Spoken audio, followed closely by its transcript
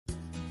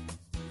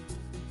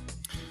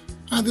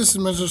Hi, this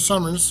is Mr.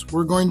 Summers.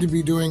 We're going to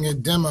be doing a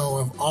demo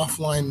of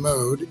offline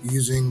mode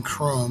using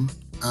Chrome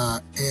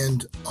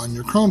and on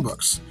your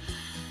Chromebooks.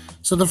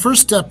 So the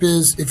first step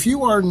is, if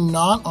you are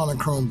not on a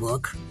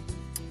Chromebook,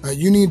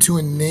 you need to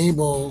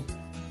enable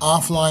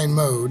offline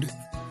mode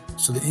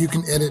so that you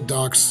can edit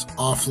docs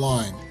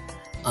offline.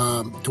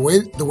 The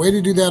way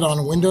to do that on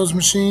a Windows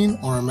machine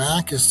or a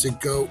Mac is to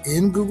go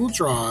in Google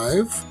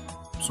Drive.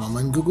 So I'm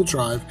in Google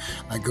Drive.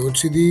 I go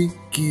to the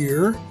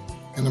gear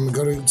and I'm going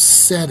to go to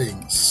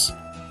settings.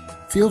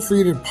 Feel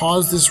free to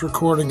pause this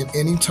recording at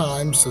any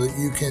time so that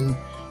you can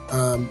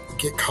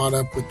get caught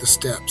up with the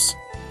steps.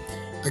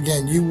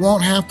 Again, you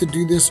won't have to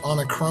do this on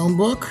a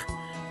Chromebook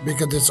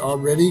because it's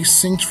already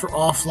synced for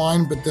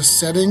offline, but the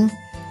setting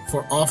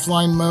for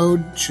offline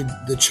mode,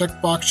 the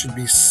checkbox should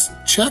be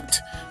checked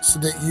so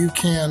that you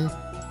can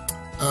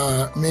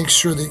make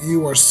sure that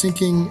you are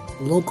syncing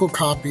local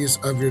copies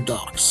of your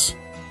docs.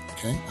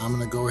 Okay, I'm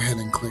going to go ahead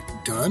and click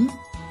Done.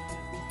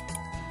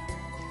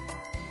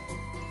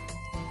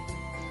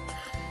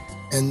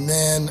 And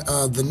then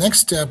the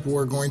next step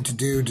we're going to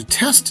do to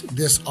test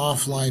this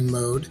offline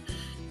mode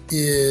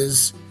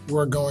is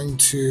we're going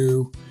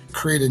to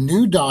create a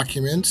new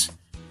document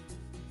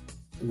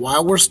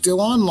while we're still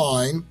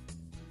online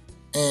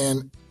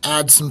and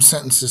add some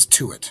sentences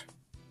to it.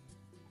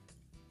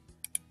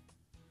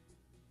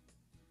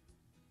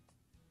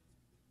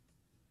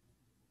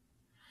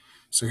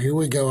 So here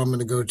we go. I'm going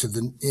to go to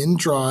the in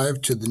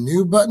Drive to the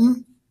New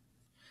button.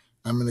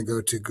 I'm going to go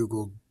to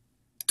Google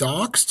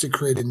Docs to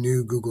create a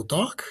new Google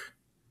Doc.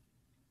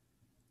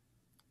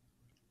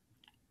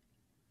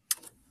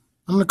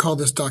 I'm going to call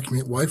this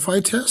document Wi-Fi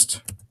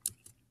test.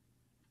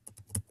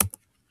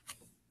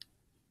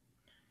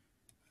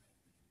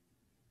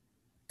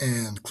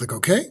 And click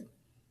OK.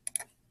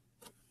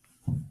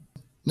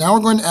 Now we're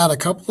going to add a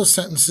couple of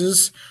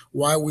sentences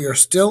while we are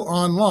still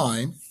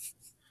online.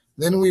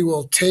 Then we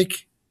will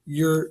take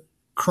your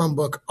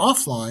Chromebook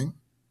offline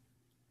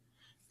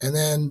and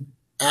then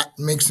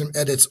make some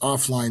edits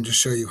offline to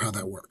show you how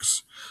that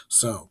works.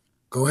 So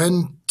go ahead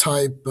and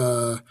type,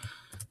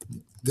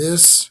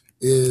 this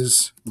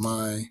is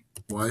my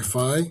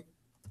Wi-Fi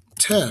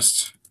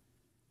test.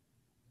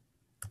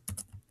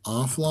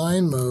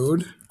 Offline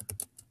mode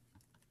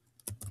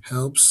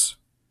helps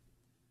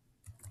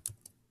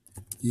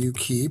you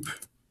keep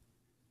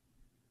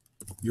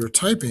your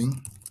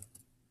typing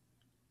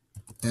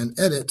and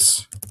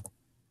edits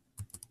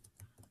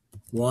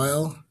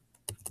while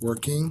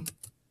working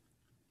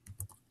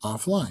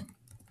offline.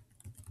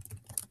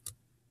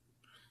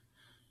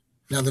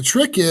 Now the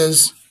trick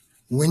is,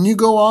 when you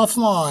go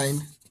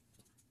offline,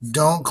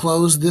 don't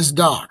close this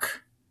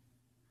doc.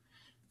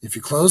 If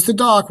you close the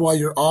doc while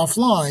you're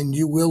offline,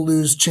 you will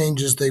lose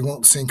changes. They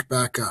won't sync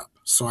back up.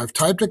 So I've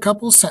typed a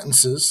couple of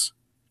sentences,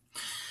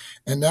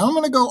 and now I'm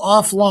going to go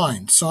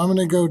offline. So I'm going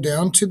to go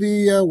down to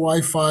the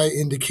Wi-Fi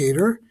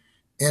indicator,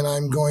 and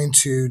I'm going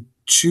to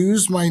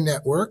choose my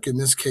network, in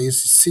this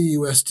case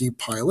CUSD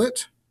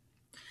Pilot,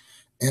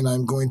 and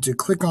I'm going to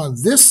click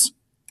on this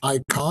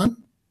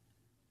icon,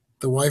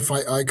 the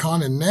Wi-Fi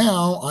icon, and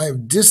now I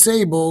have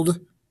disabled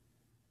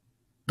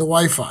the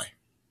Wi-Fi.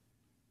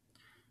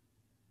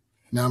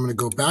 Now I'm going to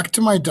go back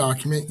to my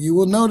document. You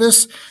will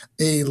notice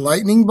a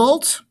lightning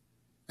bolt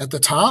at the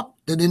top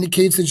that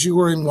indicates that you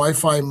are in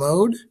Wi-Fi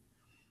mode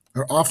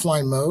or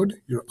offline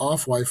mode. You're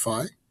off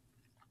Wi-Fi.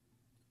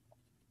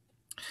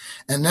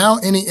 And now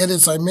any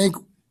edits I make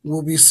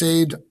will be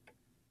saved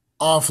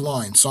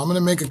offline. So I'm going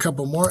to make a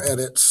couple more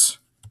edits.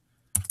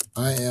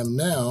 I am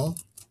now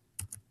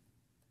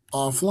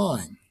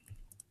offline,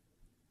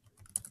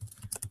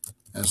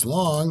 as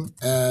long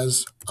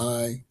as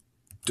I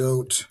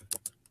don't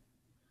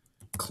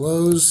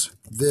close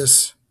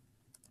this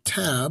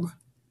tab.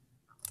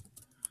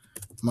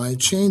 My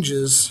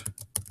changes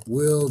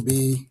will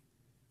be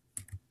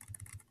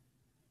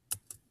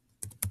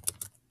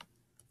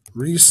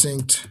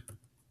resynced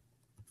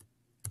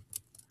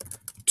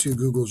to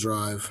Google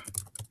Drive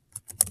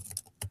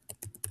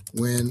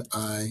when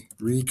I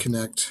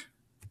reconnect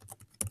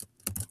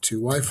to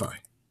Wi-Fi.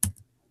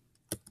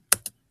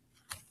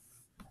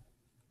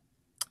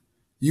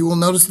 You will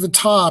notice at the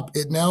top,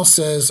 it now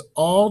says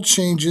all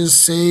changes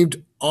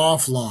saved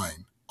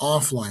offline.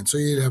 So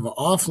you'd have an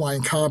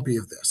offline copy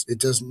of this. It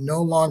does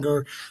no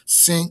longer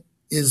sync,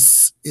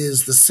 is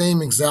the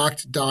same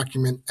exact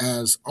document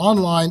as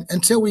online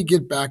until we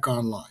get back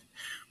online.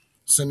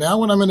 So now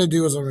what I'm going to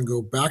do is I'm going to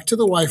go back to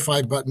the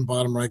Wi-Fi button,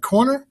 bottom right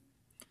corner.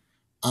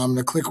 I'm going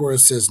to click where it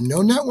says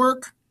no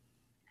network.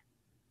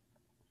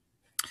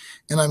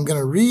 And I'm going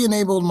to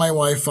re-enable my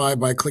Wi-Fi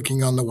by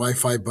clicking on the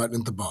Wi-Fi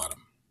button at the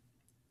bottom.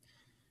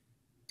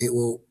 It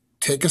will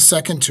take a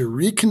second to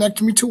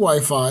reconnect me to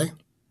Wi-Fi.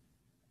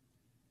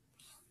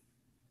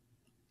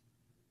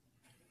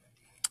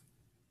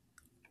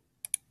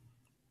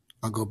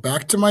 I'll go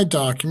back to my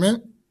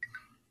document.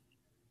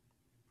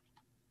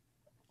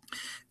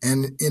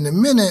 And in a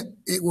minute,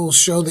 it will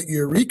show that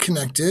you're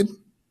reconnected.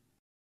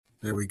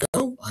 There we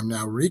go. I'm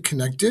now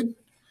reconnected.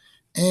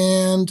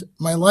 And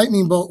my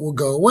lightning bolt will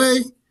go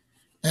away.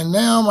 And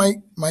now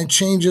my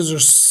changes are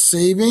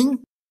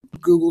saving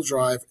Google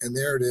Drive, and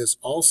there it is.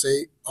 All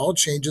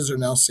changes are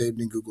now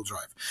saved in Google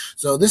Drive.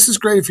 So this is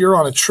great if you're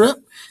on a trip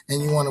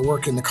and you want to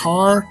work in the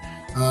car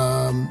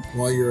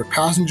while you're a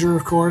passenger,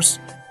 of course,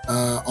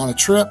 on a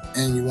trip,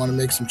 and you want to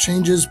make some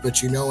changes,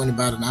 but you know in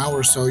about an hour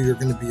or so you're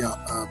going to be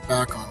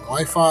back on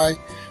Wi-Fi,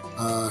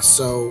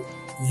 so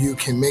you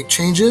can make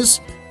changes.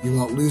 You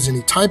won't lose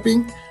any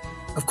typing.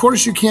 Of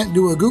course, you can't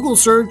do a Google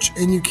search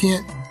and you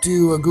can't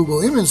do a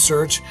Google image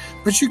search,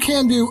 but you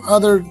can do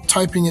other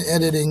typing and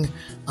editing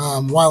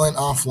while in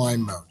offline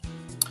mode.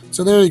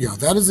 So there you go.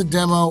 That is a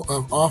demo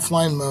of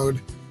offline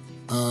mode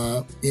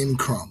in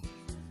Chrome.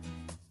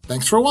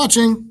 Thanks for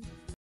watching.